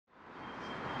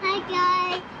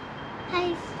Hi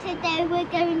guys, today we're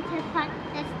going to find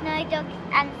the snowdogs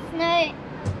and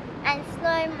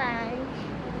snowman,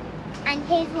 and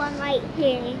here's one right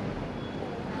here.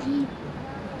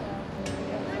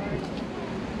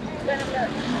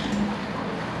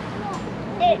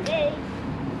 It is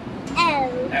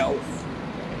elf. Elf.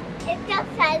 It just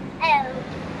says elf.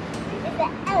 It's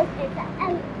an elf, it's an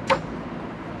elf.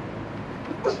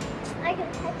 I can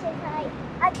touch his eye.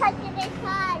 I touch his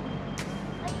eye.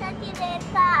 I touch his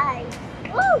eye.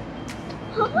 Woo!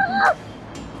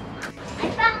 I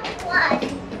found one.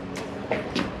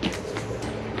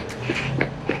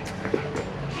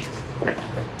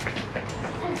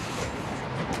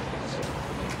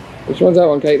 Which one's that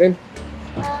one, Kaitlyn?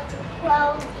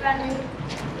 12 running.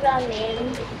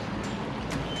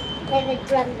 There's a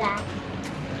drum there.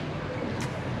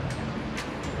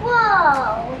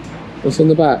 Whoa! What's on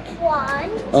the back? 1,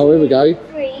 Oh, here we go.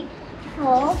 3,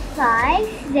 4, 5,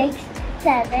 6,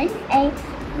 7, 8,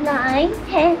 9,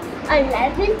 10,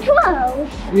 11,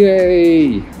 12.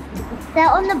 Yay! They're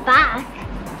on the back.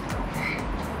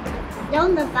 They're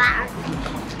on the back.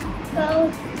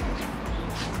 So.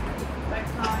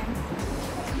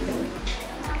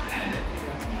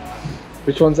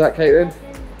 Which one's that, Kaitlyn?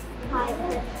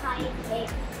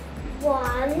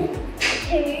 1, 2,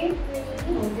 3,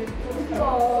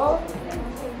 4,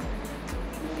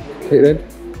 Kaitlyn?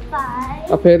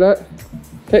 5. Up here, look.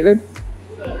 Kaitlyn?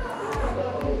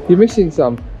 You're missing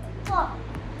some. What?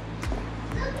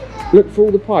 Look for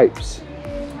all the pipes.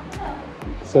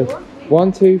 So,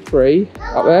 1, 2, 3.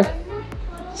 Up there.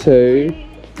 2,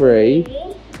 3,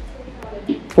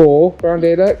 4. Round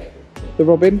here, look. The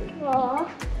robin. 4,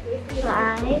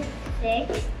 5,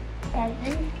 6,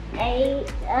 7,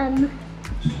 8,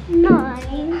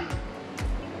 9.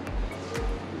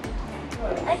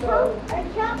 I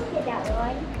can't get that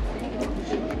one.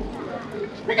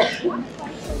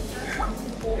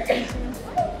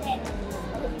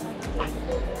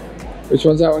 Which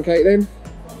one's that one, Kaitlyn?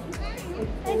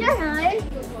 I don't know.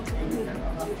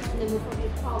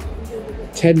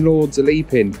 10 lords are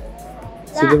leaping.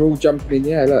 So they're all jumping in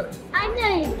the air, look. I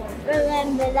don't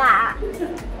remember that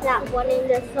one in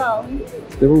the song.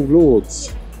 They're all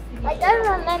lords. I don't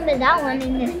remember that one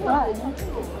in the song.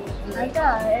 I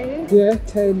don't. Yeah,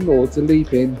 10 lords are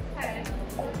leaping.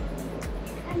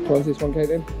 Which one's this one,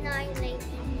 Kaitlyn? 9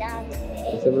 leaping down Let's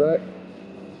here. have a look.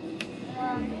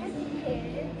 1, 2,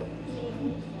 3,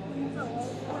 4,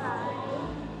 5,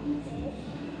 6,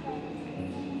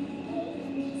 7, 8,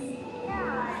 9.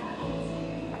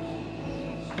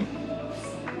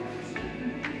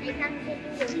 I can't get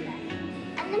through that.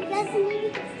 And look, there's me.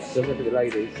 Let's look at the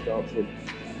ladies dancing.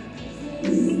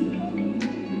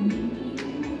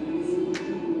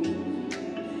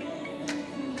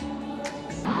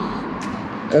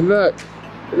 And look,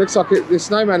 it looks like the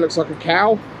snowman looks like a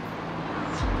cow.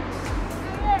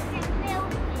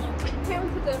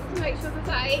 Count to them to make sure they're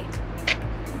tight.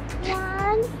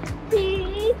 1,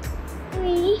 2,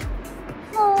 3,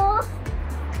 4,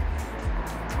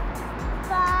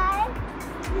 5,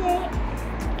 6,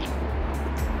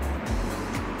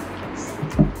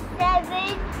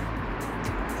 7.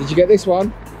 Did you get this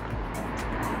one?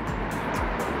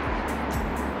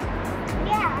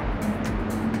 Yeah.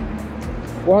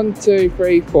 1, 2,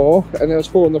 3, 4, and there was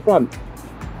 4 on the front.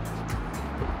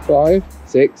 5,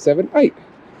 6, 7, 8.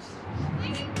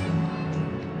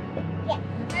 Yeah.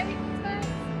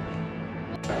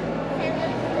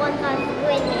 One time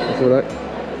winning. That's all right.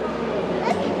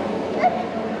 Look.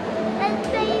 That's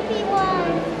baby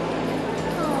one.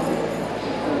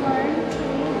 1, 2, 3,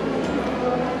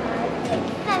 4, 5, 6,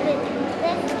 7.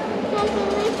 There's a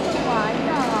little one.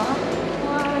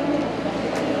 1,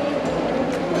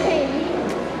 2, 3,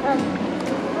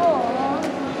 4,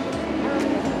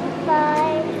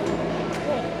 5,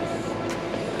 6,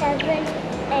 7,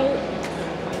 8,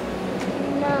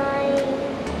 9.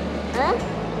 Huh?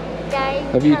 Guys,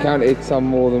 Have you counted some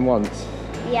more than once?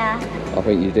 Yeah. I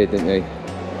think you did, didn't you?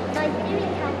 I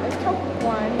didn't count the top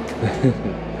one.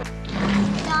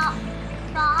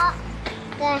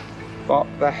 But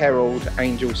the herald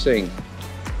angel sing.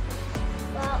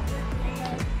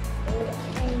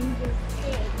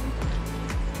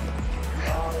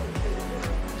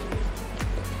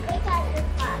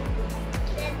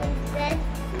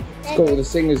 It's got all the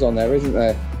singers on there, isn't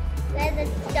there? There's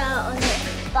a star on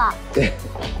its butt.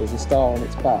 There's a star on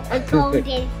its back. A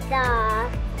golden star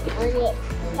on its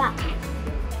butt.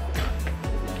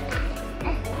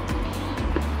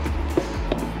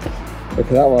 Look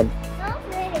at that one. Not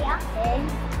really up there.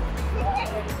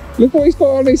 Look what he's got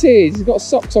on his ears. He's got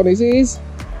socks on his ears.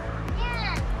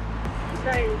 Yeah.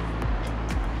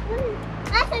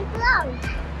 That's a Close.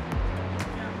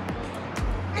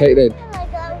 Kaitlyn.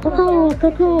 Caw,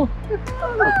 Caw.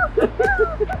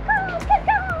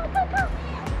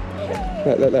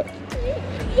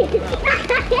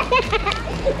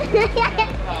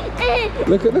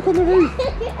 Look. Look on the roof.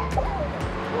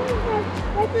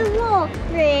 There's a wall.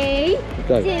 3,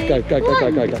 Go. 2,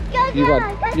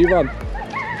 1. You run.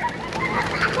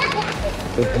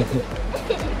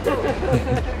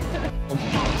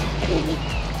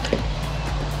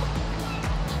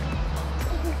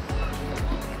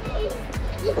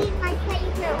 This is my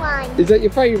favourite one. Is that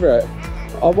your favourite?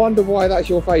 I wonder why that's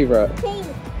your favourite. Pink.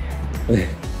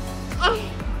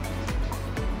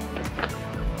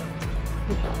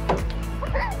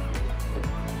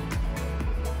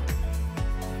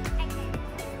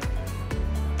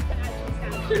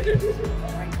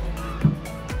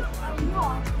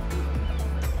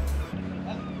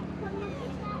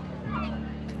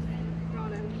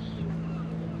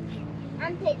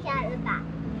 And pitch out the back.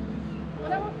 I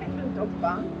don't want to pick the dog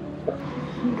bun.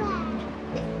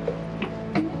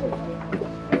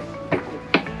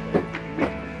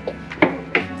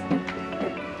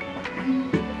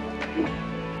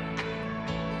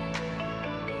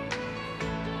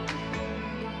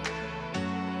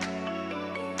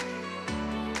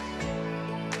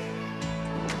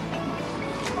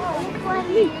 One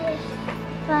is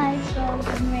 5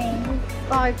 golden rings.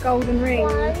 5 golden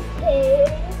rings. 1, 2,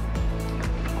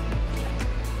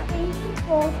 3,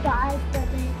 4, 5, but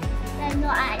they're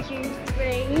not actually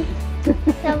rings.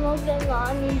 Some of them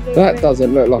are even That rings.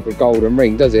 doesn't look like a golden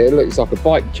ring, does it? It looks like a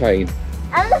bike chain.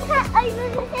 And look at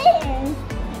over there.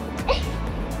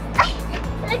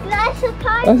 Look, that's a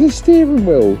car That's a steering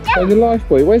wheel Yeah. and the life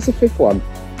buoy. Where's the 5th one?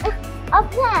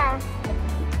 up there.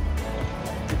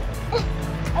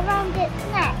 Around its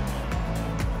neck.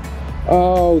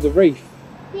 Oh, the reef.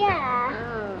 Yeah.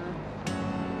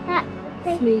 That's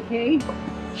the Sneaky.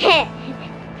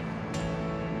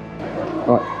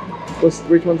 Right.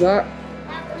 Which one's that?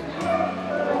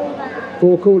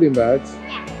 4 calling birds.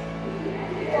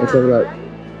 Let's have a look.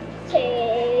 2,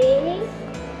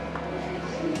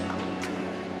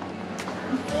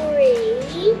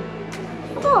 3,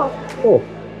 4. Oh,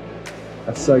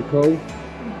 that's so cool.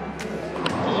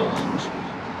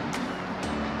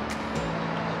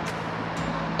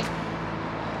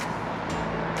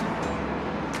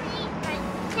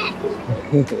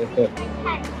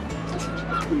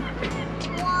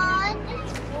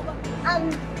 One,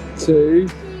 2.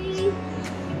 2,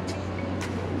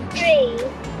 3.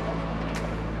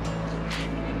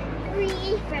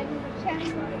 3 friends of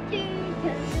Shamrock, 2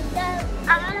 turtles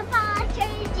on a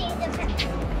partridge in the pear.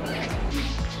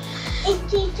 It's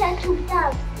 2 turtle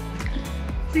doves.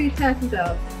 2 turtle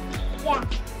doves. Yeah.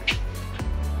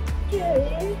 2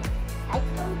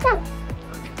 turtle doves.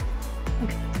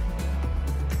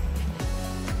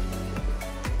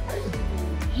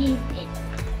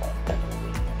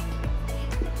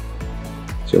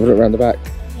 Shall we look around the back?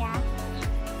 Yeah.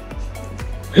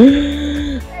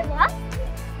 Wait, what?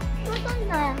 What's on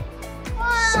there?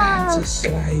 Wow. Santa's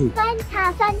sleigh.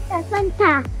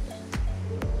 Santa.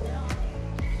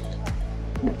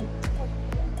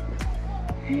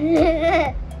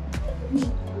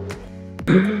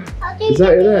 Is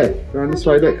that it there? Round this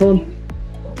way, look, come on.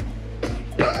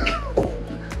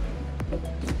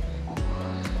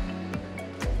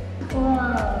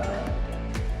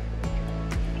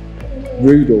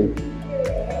 Rudel.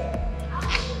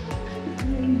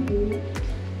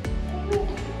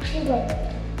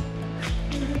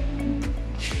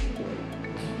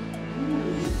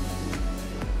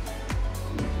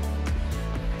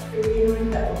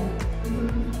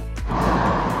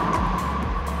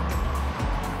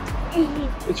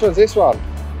 Which one's this one?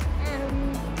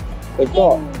 They've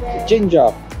got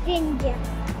ginger. Ginger.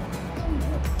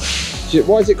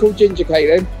 Why is it called ginger,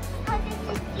 Kaitlyn? Because it's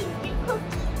a ginger cookie.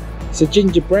 It's a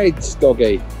gingerbread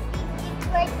doggy.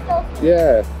 Gingerbread cookie.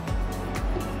 Yeah.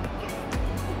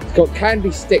 It's got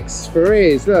candy sticks for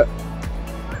ears, look.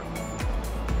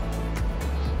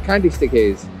 Candy stick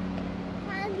ears.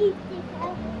 Candy stick.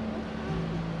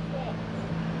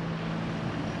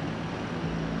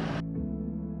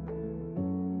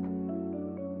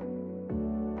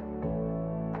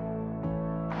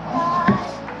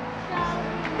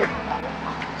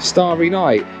 Starry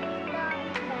night.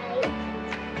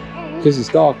 Because it's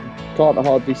dark, can't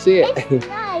hardly see it. It's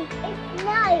night.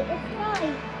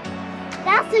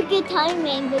 That's a good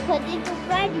timing because it's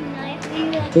already night.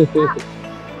 Look up.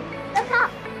 Look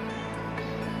up.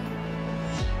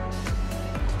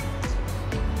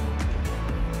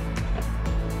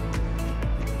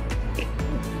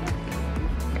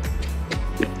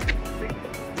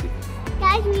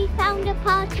 Guys, we found a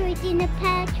partridge in a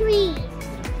pear tree.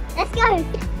 Let's go.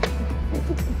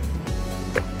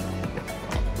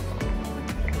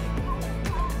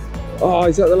 Oh,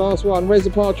 is that the last one? Where's the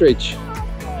partridge?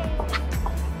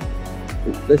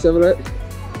 Let's have a look.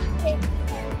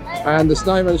 And the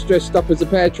snowman's dressed up as a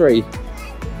pear tree.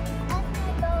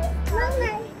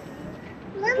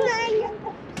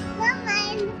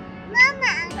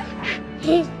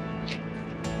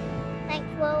 Thanks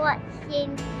for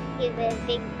watching. Give it a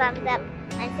big thumbs up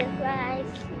and subscribe.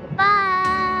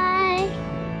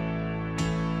 Bye.